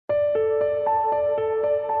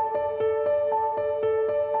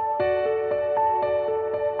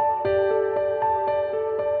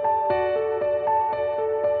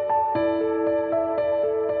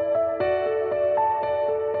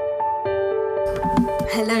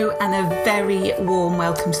Hello and a very warm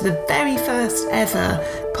welcome to the very first ever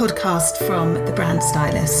podcast from the Brand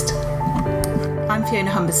Stylist. I'm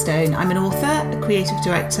Fiona Humberstone. I'm an author, a creative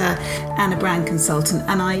director and a brand consultant,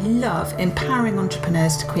 and I love empowering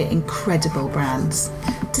entrepreneurs to create incredible brands.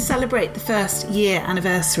 To celebrate the first year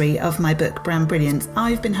anniversary of my book Brand Brilliance,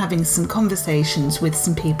 I've been having some conversations with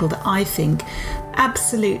some people that I think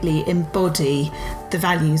absolutely embody the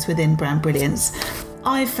values within Brand Brilliance.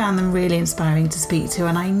 I've found them really inspiring to speak to,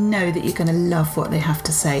 and I know that you're going to love what they have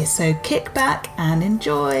to say. So kick back and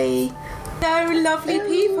enjoy. Hello, lovely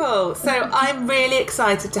people. So I'm really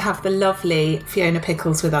excited to have the lovely Fiona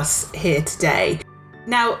Pickles with us here today.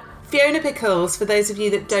 Now, Fiona Pickles, for those of you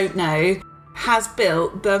that don't know, has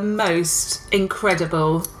built the most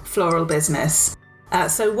incredible floral business.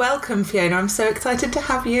 So welcome, Fiona. I'm so excited to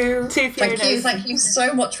have you. Thank you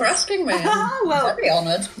so much for asking me. I'm very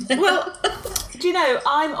honoured. Well, do you know,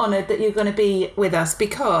 I'm honoured that you're going to be with us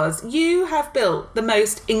because you have built the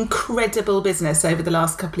most incredible business over the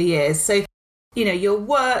last couple of years. So, you know, your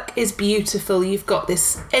work is beautiful. You've got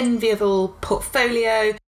this enviable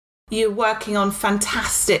portfolio. You're working on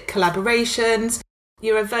fantastic collaborations.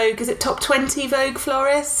 You're a Vogue, is it top 20 Vogue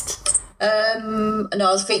florist? No, I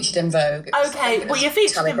was featured in Vogue. Okay, well, you're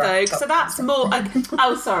featured in Vogue, so that's more...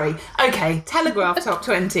 Okay, Telegraph top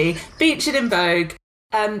 20, featured in Vogue.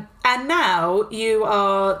 And now you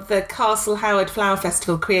are the Castle Howard Flower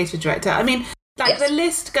Festival creative director. I mean, the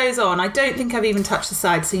list goes on. I don't think I've even touched the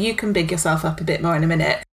side, so you can big yourself up a bit more in a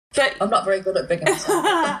minute. But I'm not very good at bigging myself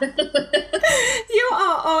up. You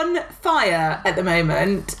are on fire at the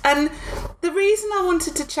moment. And the reason I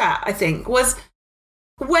wanted to chat, I think, was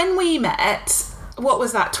when we met, what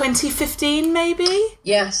was that, 2015 maybe?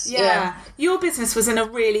 Yes. Yeah. Your business was in a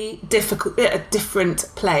really different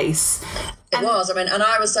place. It was. I mean, and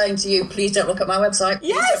I was saying to you, please don't look at my website. Please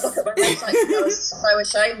Yes. don't look at my website. I was so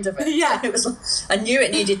ashamed of it. Yeah. I knew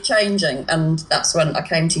it needed changing, and that's when I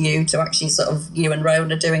came to you to actually you and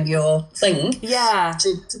Rona doing your thing. Yeah.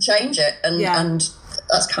 To change it, and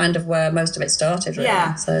that's kind of where most of it started, really.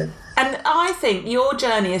 Yeah. So. And I think your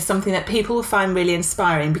journey is something that people will find really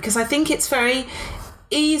inspiring, because I think it's very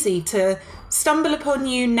easy to stumble upon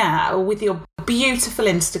you now with your beautiful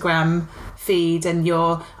Instagram feed and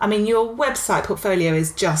your website portfolio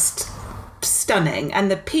is just stunning, and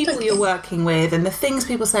the people you're working with and the things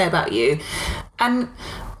people say about you. And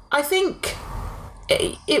I think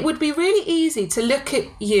it would be really easy to look at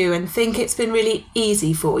you and think it's been really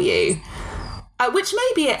easy for you, which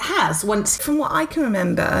maybe it has once. From what I can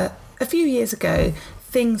remember, a few years ago,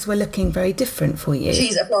 things were looking very different for you.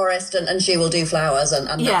 She's a florist and she will do flowers, and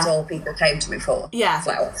that's all people came to me for. Yeah.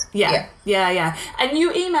 Flowers. Yeah. And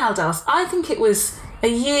you emailed us, I think it was a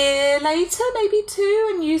year later, maybe 2,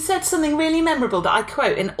 and you said something really memorable that I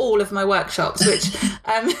quote in all of my workshops, which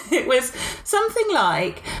it was something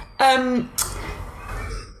like,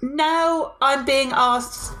 now I'm being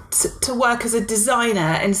asked to work as a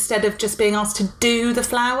designer instead of just being asked to do the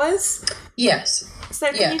flowers. Yes.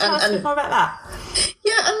 So can you tell us a bit more about that?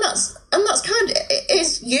 Yeah, and that's kind of, it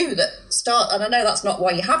is you that start, and I know that's not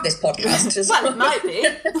why you have this podcast. Well, it might be.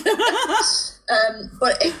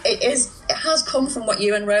 But it has come from what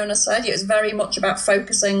you and Rona said. It was very much about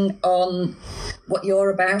focusing on what you're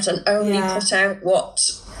about and only put out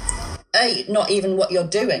not even what you're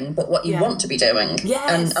doing, but what you want to be doing.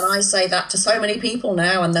 Yes. And I say that to so many people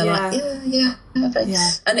now, and they're like, okay. Yeah.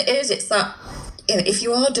 And it's that, if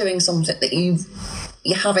you are doing something that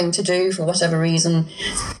you're having to do for whatever reason,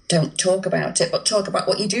 don't talk about it, but talk about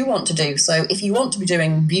what you do want to do. So if you want to be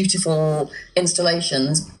doing beautiful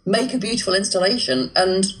installations, make a beautiful installation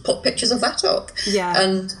and put pictures of that up. Yeah.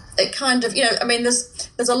 And it kind of,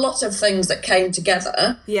 there's a lot of things that came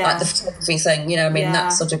together, like the photography thing, that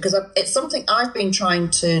sort of, because it's something I've been trying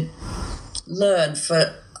to learn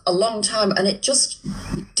for a long time, and it just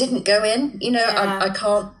didn't go in. I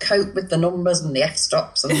can't cope with the numbers and the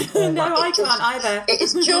f-stops and all No, that. I can't either. It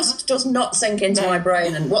just does not sink into my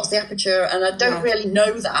brain, and what's the aperture, and I don't really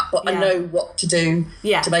know that, but I know what to do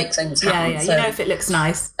to make things happen. So, if it looks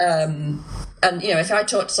nice. And if I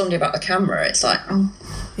talk to somebody about the camera, it's like,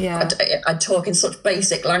 I talk in such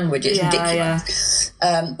basic language, it's ridiculous.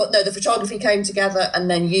 But no, the photography came together, and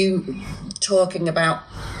then you talking about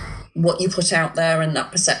what you put out there and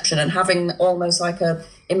that perception, and having almost like a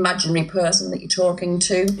imaginary person that you're talking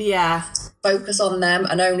to. Yeah. Focus on them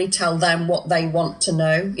and only tell them what they want to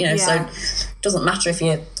know. So it doesn't matter if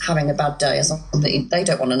you're having a bad day or something, they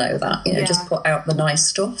don't want to know that. Just put out the nice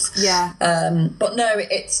stuff. Yeah. But no,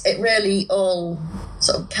 it really all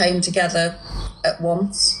sort of came together at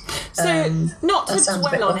once. So not to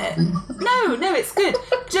dwell on it. No, it's good.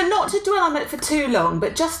 Not to dwell on it for too long,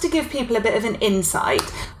 but just to give people a bit of an insight.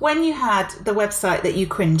 When you had the website that you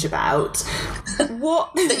cringe about,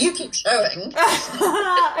 what that you keep showing,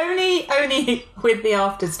 only with the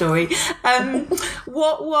after story.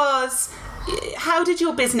 How did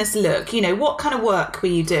your business look? You know, what kind of work were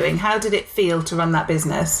you doing? How did it feel to run that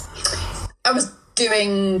business? I was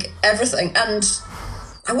doing everything, and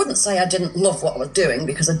I wouldn't say I didn't love what I was doing,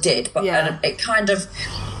 because I did, but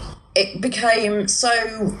it became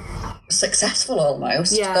so successful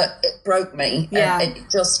almost that it broke me.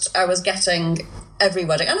 I was getting every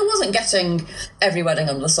wedding, and I wasn't getting every wedding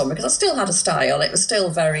under the sun, because I still had a style. It was still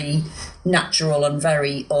very natural and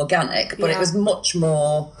very organic, but it was much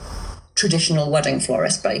more traditional wedding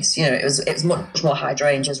florist base. You know, it was much more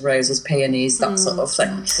hydrangeas, roses, peonies, that sort of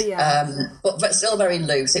thing. But still very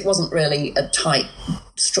loose. It wasn't really a tight,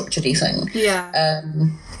 structured-y thing.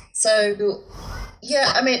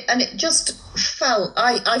 I mean, and it just felt,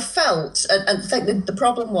 I felt, and I think the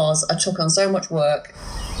problem was I took on so much work.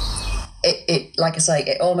 It like I say,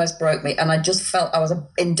 it almost broke me, and I just felt I was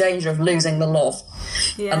in danger of losing the love,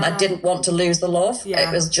 and I didn't want to lose the love.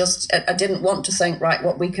 It was just, I didn't want to think, right,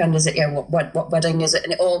 what weekend is it? You know, what wedding is it?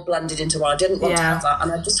 And it all blended into one. I didn't want to have that,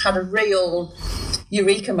 and I just had a real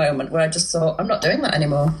eureka moment where I just thought, I'm not doing that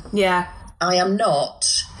anymore. I am not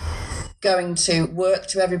going to work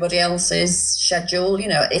to everybody else's schedule. You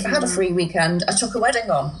know, if I had a free weekend, I took a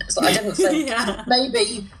wedding on. So I didn't think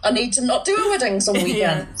maybe I need to not do a wedding some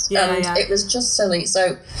weekends. It was just silly.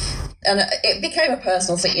 So, and it became a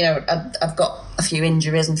personal thing. You know, I've got a few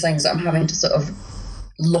injuries and things that I'm having to sort of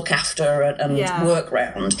look after and work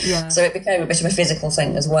around. So it became a bit of a physical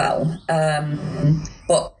thing as well.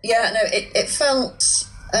 But it felt.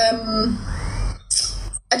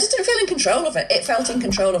 I just didn't feel in control of it. It felt in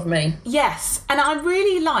control of me. Yes, and I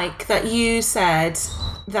really like that you said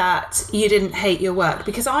that you didn't hate your work,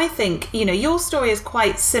 because I think, you know, your story is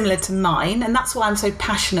quite similar to mine, and that's why I'm so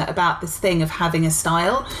passionate about this thing of having a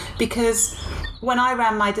style, because when I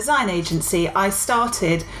ran my design agency, I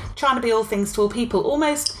started trying to be all things to all people,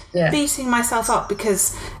 almost beating myself up,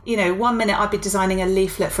 because, you know, one minute I'd be designing a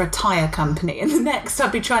leaflet for a tyre company, and the next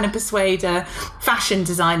I'd be trying to persuade a fashion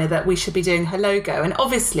designer that we should be doing her logo. And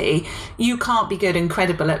obviously you can't be good and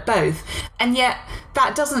credible at both. And yet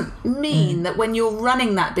that doesn't mean that when you're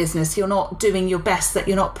running that business, you're not doing your best, that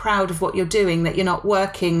you're not proud of what you're doing, that you're not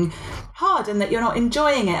working hard, and that you're not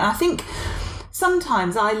enjoying it. And I think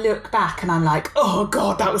sometimes I look back and I'm like, oh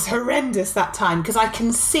God, that was horrendous that time, because I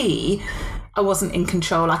can see I wasn't in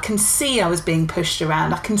control. I can see I was being pushed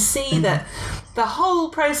around. I can see that the whole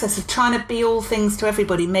process of trying to be all things to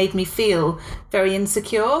everybody made me feel very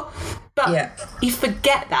insecure. But you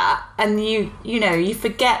forget that, and you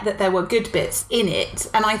forget that there were good bits in it.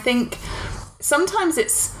 And I think sometimes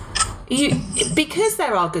it's because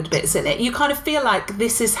there are good bits in it, you kind of feel like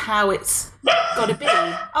this is how it's got to be.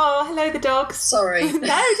 Oh, hello, the dogs. Sorry. No,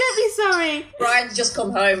 don't be sorry. Brian's just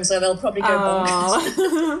come home, so they'll probably go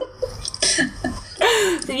bonkers.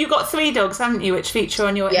 So you've got 3 dogs, haven't you, which feature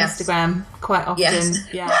on your Instagram quite often? Yes.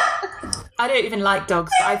 I don't even like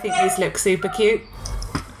dogs, but I think these look super cute.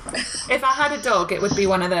 If I had a dog, it would be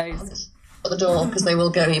one of those. At the door, because they will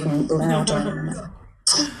go even louder.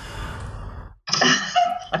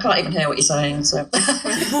 I can't even hear what you're saying, so...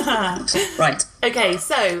 Right. Okay,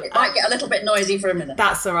 so... It might get a little bit noisy for a minute.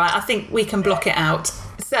 That's all right. I think we can block it out.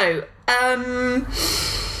 So,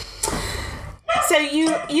 so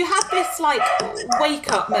you had this, like,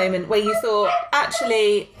 wake-up moment where you thought,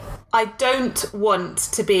 actually, I don't want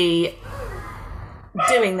to be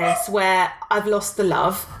doing this where I've lost the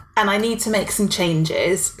love and I need to make some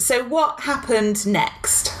changes. So what happened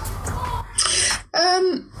next?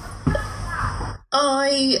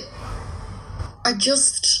 I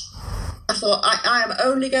thought I am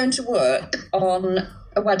only going to work on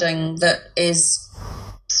a wedding that is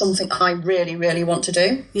something I really, really want to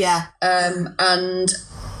do. And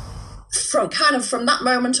from that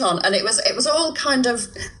moment on, and it was all kind of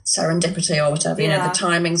serendipity or whatever, you know, the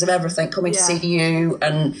timings of everything coming to see you,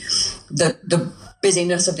 and the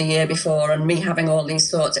busyness of the year before, and me having all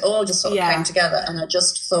these thoughts, it all just sort of came together. And I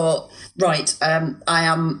just thought, right, I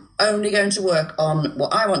am only going to work on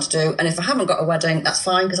what I want to do, and if I haven't got a wedding, that's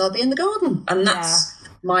fine, because I'll be in the garden, and that's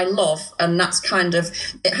my love. And that's kind of,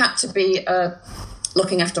 it had to be a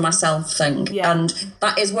looking after myself thing, and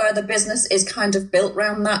that is where the business is kind of built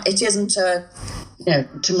around that. It isn't to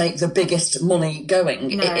make the biggest money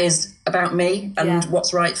going. It is about me and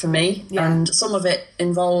what's right for me, and some of it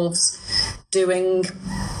involves doing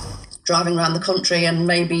driving around the country and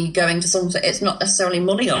maybe going to something. It's not necessarily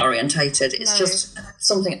money orientated. It's just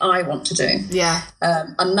something I want to do. Yeah.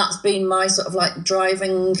 And that's been my sort of like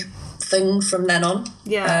driving thing from then on.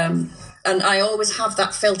 Yeah. And I always have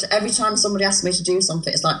that filter. Every time somebody asks me to do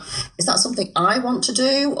something, it's like, is that something I want to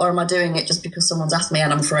do, or am I doing it just because someone's asked me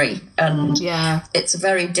and I'm free? And it's a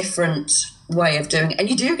very different way of doing it. And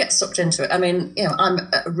you do get sucked into it. I mean, you know, I'm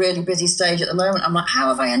at a really busy stage at the moment. I'm like, how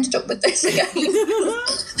have I ended up with this again?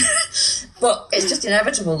 But it's just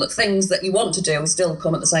inevitable that things that you want to do still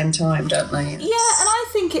come at the same time, don't they? Yeah, and I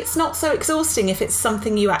think it's not so exhausting if it's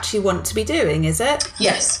something you actually want to be doing, is it?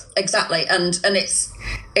 Yes, exactly. And it's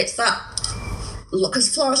that, because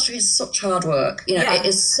floristry is such hard work. You know, it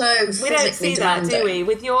is so physically demanding. We don't see that, do we?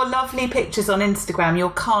 With your lovely pictures on Instagram, your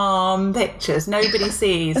calm pictures, nobody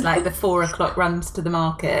sees like the 4 o'clock runs to the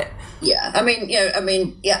market. Yeah, I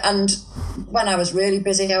mean, and when I was really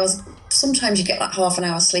busy, sometimes you get like half an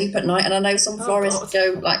hour's sleep at night, and I know some florists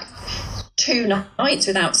go like 2 nights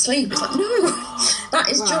without sleep. It's like, no, that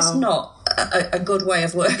is just not a good way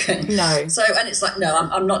of working. No. So, and it's like, no,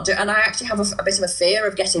 I'm not doing, and I actually have a bit of a fear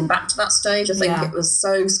of getting back to that stage. I think it was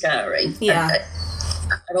so scary. Yeah.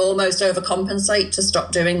 I almost overcompensate to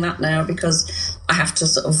stop doing that now, because I have to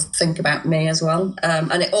sort of think about me as well.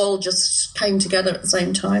 And it all just came together at the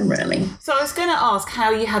same time, really. So I was going to ask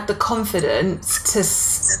how you had the confidence to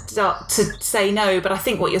start to say no, but I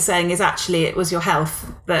think what you're saying is actually it was your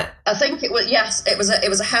health that... I think it was, yes, it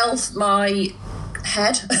was a health, my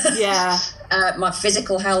head, my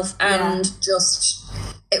physical health, and just...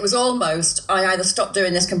 It was almost, I either stop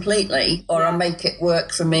doing this completely or I make it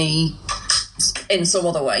work for me in some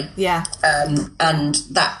other way. Yeah. And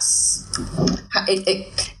that's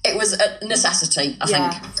it was a necessity, I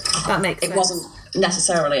think. That makes sense. It wasn't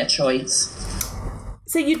necessarily a choice.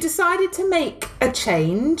 So you decided to make a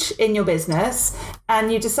change in your business,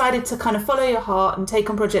 and you decided to kind of follow your heart and take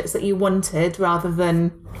on projects that you wanted rather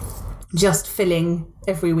than just filling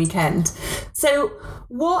every weekend. So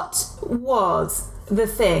what was the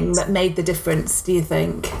thing that made the difference, do you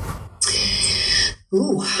think?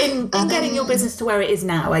 In getting your business to where it is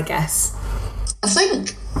now, I guess? I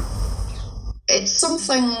think it's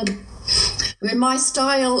something... I mean, my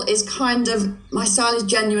style is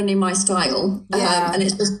genuinely my style. Yeah. And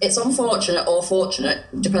it's unfortunate or fortunate,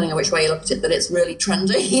 depending on which way you look at it, that it's really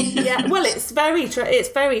trendy. Yeah, well, it's very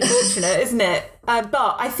fortunate, isn't it?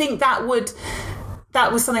 But I think that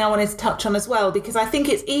was something I wanted to touch on as well, because I think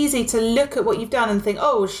it's easy to look at what you've done and think,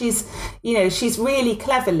 oh, she's really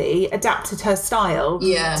cleverly adapted her style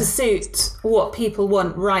to suit what people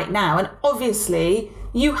want right now. And obviously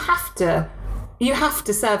you have to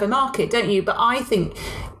serve a market, don't you? But I think,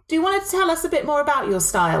 do you want to tell us a bit more about your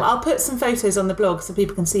style? I'll put some photos on the blog so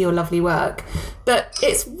people can see your lovely work. But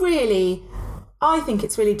I think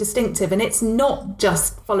it's really distinctive, and it's not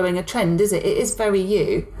just following a trend, is it? It is very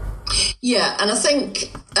you. Yeah, and I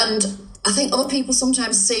think other people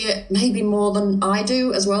sometimes see it maybe more than I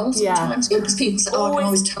do as well. Sometimes, because people say, I can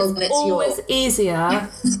always tell that it's always easier.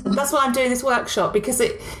 That's why I'm doing this workshop, because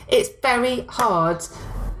it's very hard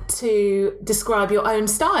to describe your own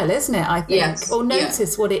style, isn't it? I think, or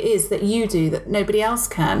notice what it is that you do that nobody else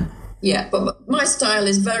can. Yeah, but my style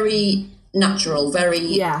is very natural,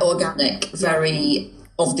 very organic, very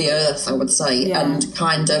of the earth, I would say, and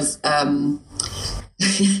kind of.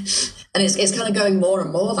 And it's kind of going more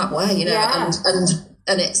and more that way, you know,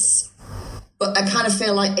 and it's, but I kind of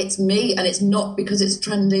feel like it's me, and it's not because it's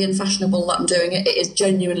trendy and fashionable that I'm doing it. It is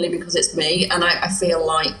genuinely because it's me, and I feel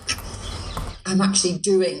like I'm actually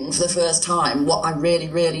doing for the first time what I really,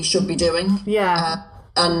 really should be doing. Yeah.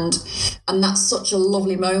 And that's such a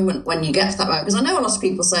lovely moment when you get to that moment, because I know a lot of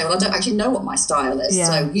people say, well, I don't actually know what my style is,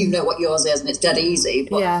 so you know what yours is, and it's dead easy.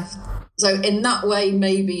 But, so in that way,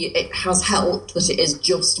 maybe it has helped that it is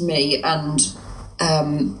just me, and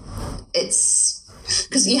it's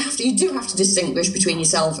because you do have to distinguish between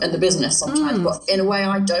yourself and the business sometimes, but in a way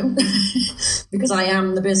I don't, because I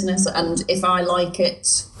am the business, and if I like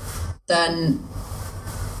it, then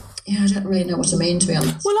I don't really know what I mean, to be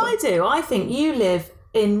honest. Well, I do. I think you live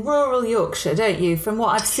in rural Yorkshire, don't you? From what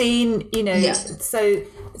I've seen, you know,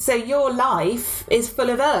 so your life is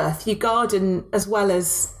full of earth. You garden as well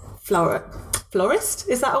as florist,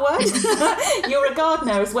 is that a word? You're a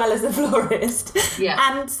gardener as well as a florist. Yeah.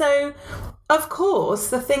 And so, of course,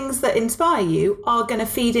 the things that inspire you are going to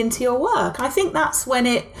feed into your work. I think that's when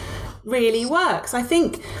it really works. I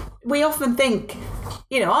think we often think,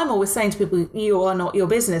 you know, I'm always saying to people, you are not your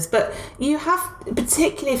business, but you have,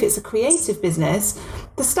 particularly if it's a creative business,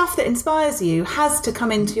 the stuff that inspires you has to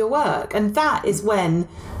come into your work. And that is when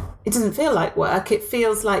it doesn't feel like work. It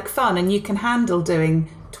feels like fun, and you can handle doing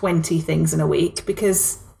 20 things in a week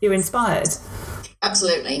because you're inspired.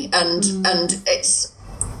 Absolutely. And it's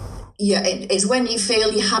when you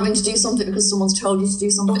feel you're having to do something because someone's told you to do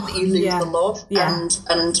something that you lose the love.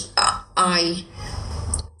 And I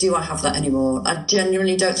have that anymore? I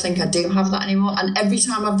genuinely don't think I do have that anymore. And every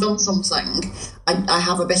time I've done something, I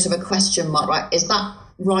have a bit of a question mark, right? Is that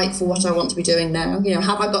right for what I want to be doing now? You know,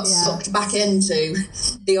 have I got sucked back into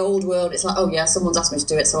the old world? It's like, oh yeah, someone's asked me to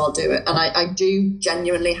do it, so I'll do it. And I do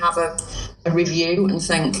genuinely have a review and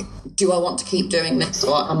think, do I want to keep doing this,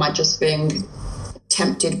 or am I just being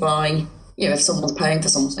tempted by, you know, if someone's paying for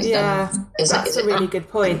something? That's a really good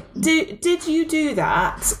point. Did you do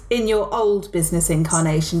that in your old business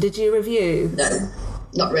incarnation? Did you review? No,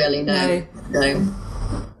 not really. No.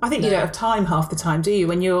 I think you don't have time half the time, do you?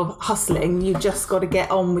 When you're hustling, you just got to get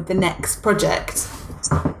on with the next project.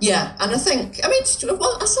 Yeah, and I think,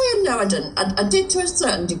 I didn't. I did to a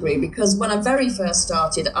certain degree, because when I very first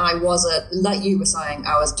started, I was, like you were saying,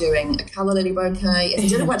 I was doing a calla lily bouquet. If you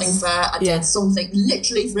did a wedding fair, I did something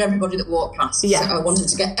literally for everybody that walked past. Yeah. So I wanted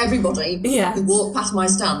to get everybody who walked past my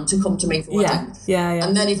stand to come to me for weddings. Yeah.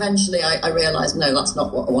 And then eventually I realised, no, that's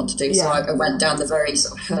not what I want to do. So I went down the very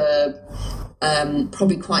sort of herb,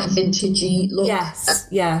 probably quite vintagey look. Yes,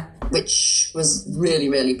 which was really,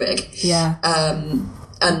 really big. Yeah.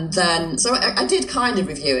 And then, so I did kind of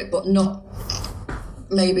review it, but not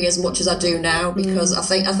maybe as much as I do now, because I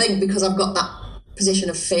think because I've got that position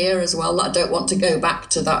of fear as well, that I don't want to go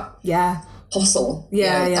back to that hustle.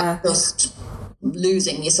 That just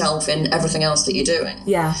losing yourself in everything else that you're doing.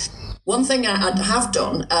 Yeah. One thing I have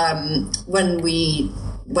done, when we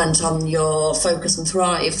went on your Focus and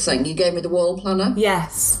Thrive thing, you gave me the wall planner.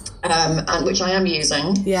 Yes. And which I am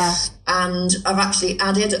using. Yeah. And I've actually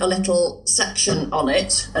added a little section on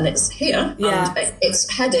it, and it's here. Yeah. And it's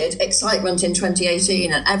headed Excitement in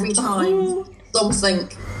 2018. And every time something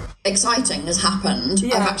exciting has happened,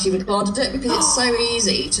 I've actually recorded it, because it's so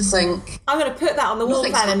easy to think, I'm going to put that on the wall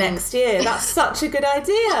planner next year. That's such a good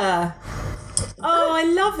idea. Oh, I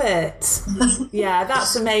love it. Yeah,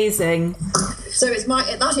 that's amazing. So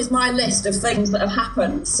that is my list of things that have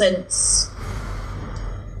happened since.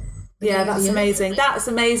 Yeah, that's amazing. That's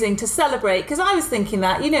amazing to celebrate, because I was thinking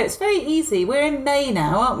that, you know, it's very easy. We're in May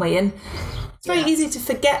now, aren't we? And it's very easy to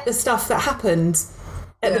forget the stuff that happened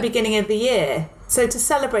at the beginning of the year. So to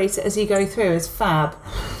celebrate it as you go through is fab.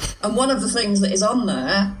 And one of the things that is on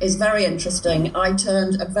there is very interesting. I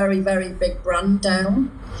turned a very, very big brand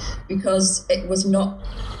down because it was not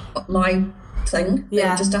my thing. They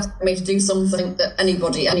were just asking me to do something that any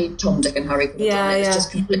Tom, Dick and Harry could have done. It was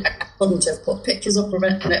just completely, I couldn't have put pictures up of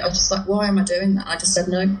it, and I was just like, why am I doing that? I just said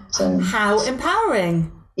no. So how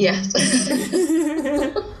empowering. Yes.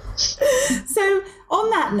 So on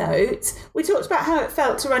that note, we talked about how it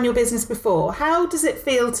felt to run your business before. How does it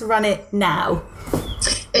feel to run it now?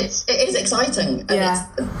 It is exciting,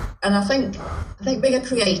 and I think being a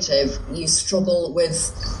creative, you struggle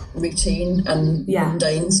with routine and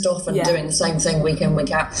mundane stuff and doing the same thing week in,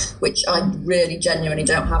 week out, which I really genuinely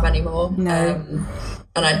don't have anymore. No.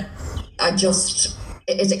 And I just,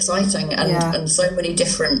 it is exciting, and so many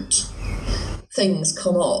different things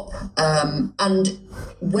come up, and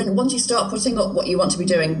once you start putting up what you want to be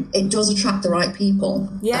doing, it does attract the right people.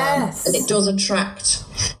 Yes. And it does attract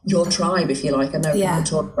your tribe, if you like. I know people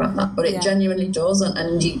talk about that, but it genuinely does,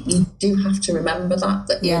 and you do have to remember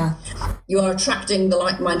that you are attracting the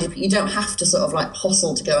like-minded people. You don't have to sort of like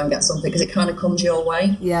hustle to go and get something, because it kind of comes your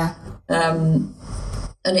way. Yeah. And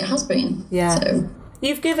it has been. Yeah. So.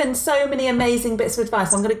 You've given so many amazing bits of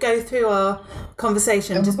advice. I'm going to go through our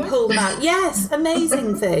conversation and just pull them out. Yes,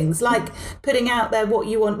 amazing things, like putting out there what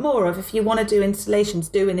you want more of. If you want to do installations,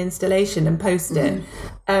 do an installation and post it.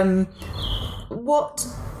 What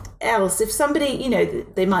else? If somebody, you know,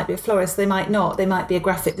 they might be a florist, they might not. They might be a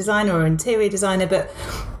graphic designer or interior designer, but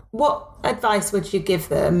what advice would you give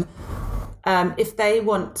them if they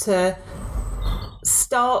want to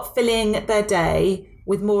start filling their day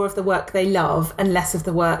with more of the work they love and less of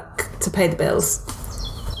the work to pay the bills?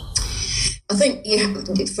 I think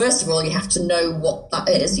first of all, you have to know what that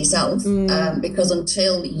is yourself, because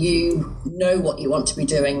until you know what you want to be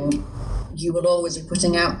doing, you will always be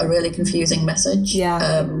putting out a really confusing message.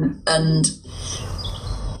 Yeah. And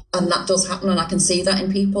that does happen, and I can see that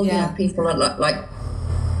in people. Yeah. You know, people are like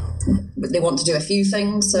they want to do a few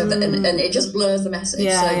things, so that, and it just blurs the message.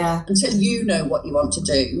 Yeah, so until you know what you want to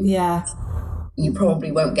do, you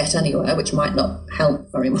probably won't get anywhere, which might not help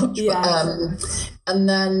very much. Yeah. But, and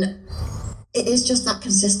then it is just that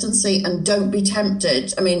consistency, and don't be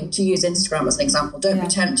tempted. I mean, to use Instagram as an example, don't be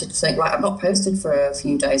tempted to think, right, I've not posted for a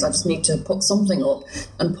few days, I just need to put something up,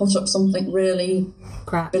 and put up something really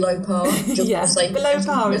crap below par. Just below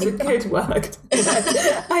par is a good word.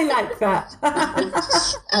 I like that.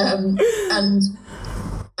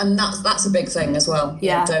 And that's a big thing as well.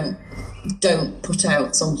 Yeah. Don't put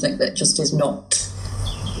out something that just is not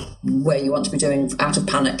where you want to be doing out of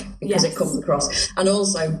panic, because it comes across. And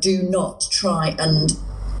also, do not try and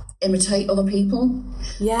imitate other people.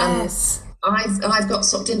 Yes. And I've got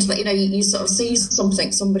sucked into that. You sort of see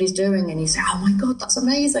something somebody's doing and you say, oh my God, that's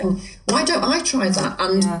amazing. Why don't I try that?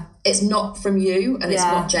 And it's not from you, and it's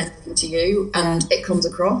not genuine to you, and it comes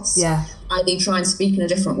across. Yeah. Either you try and speak in a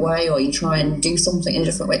different way, or you try and do something in a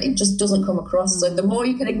different way. It just doesn't come across. So the more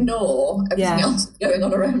you can ignore everything else going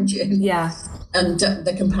on around you. Yeah. And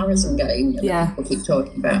the comparison game that people keep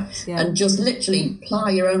talking about. Yeah. And just literally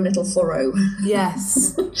ply your own little furrow.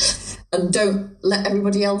 Yes. And don't let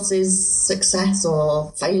everybody else's success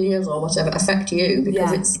or failures or whatever affect you,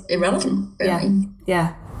 because it's irrelevant, really.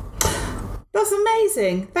 Yeah. That's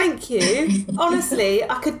amazing. Thank you. Honestly,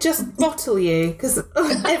 I could just bottle you, because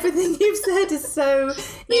everything you've said is so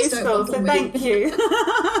useful. So thank you.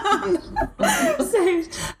 So,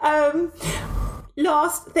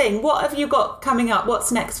 last thing, what have you got coming up?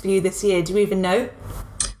 What's next for you this year? Do you even know?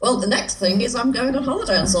 Well, the next thing is I'm going on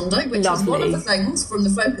holiday on Sunday, which is one of the things from the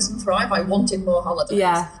Focus and Thrive. I wanted more holidays.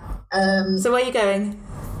 Yeah. So where are you going?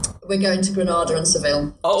 We're going to Granada and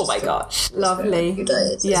Seville. Oh my gosh, lovely. A few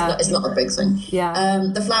days. It's not a big thing.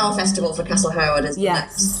 Yeah. The Flower Festival for Castle Howard is the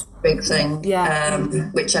next big thing. Yeah.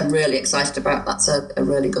 Which I'm really excited about. That's a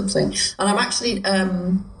really good thing. And I'm actually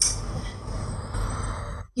I'm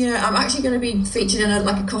actually going to be featured in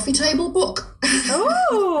a coffee table book.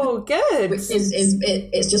 Oh, good. Which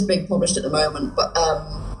it's just being published at the moment, but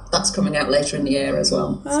that's coming out later in the year as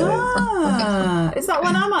well. So, is that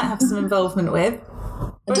one I might have some involvement with?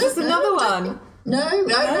 Or is this another one? No,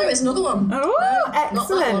 it's another one. Oh,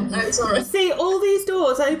 excellent. No, sorry. See, all these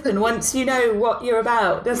doors open once you know what you're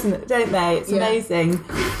about, don't they? It's amazing.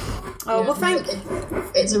 Oh, well, thank you.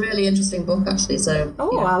 It's a really interesting book, actually. So.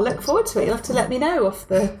 I'll look forward to it. You'll have to let me know off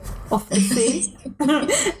the scene.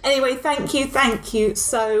 Anyway, thank you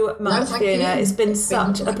so much, Fiona. It's been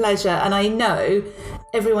such a pleasure, and I know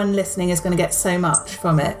everyone listening is going to get so much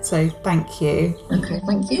from it. So thank you. Okay,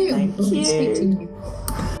 thank you. Thank you. Speak to you.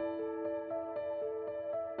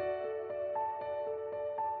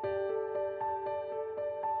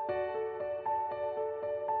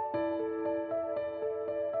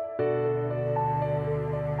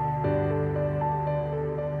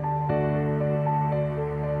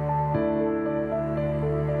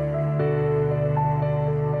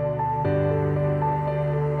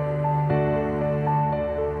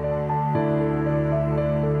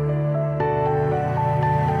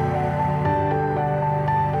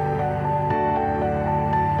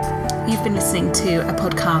 You've been listening to a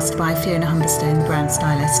podcast by Fiona Humberstone, the Brand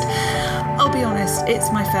Stylist. I'll be honest,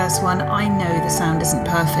 it's my first one. I know the sound isn't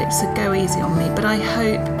perfect, so go easy on me. But I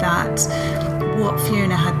hope that what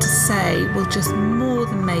Fiona had to say will just more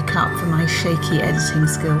than make up for my shaky editing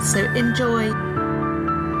skills. So enjoy.